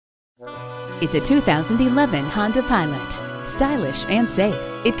It's a 2011 Honda Pilot. Stylish and safe,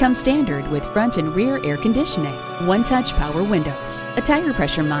 it comes standard with front and rear air conditioning, one-touch power windows, a tire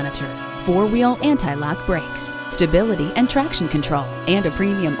pressure monitor, four-wheel anti-lock brakes, stability and traction control, and a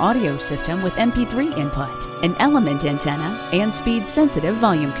premium audio system with MP3 input, an element antenna, and speed-sensitive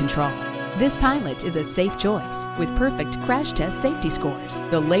volume control. This Pilot is a safe choice with perfect crash test safety scores,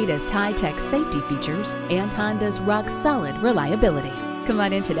 the latest high-tech safety features, and Honda's rock-solid reliability. Come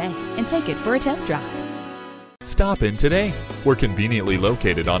on in today and take it for a test drive. Stop in today. We're conveniently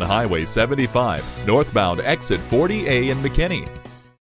located on Highway 75, northbound exit 40A in McKinney.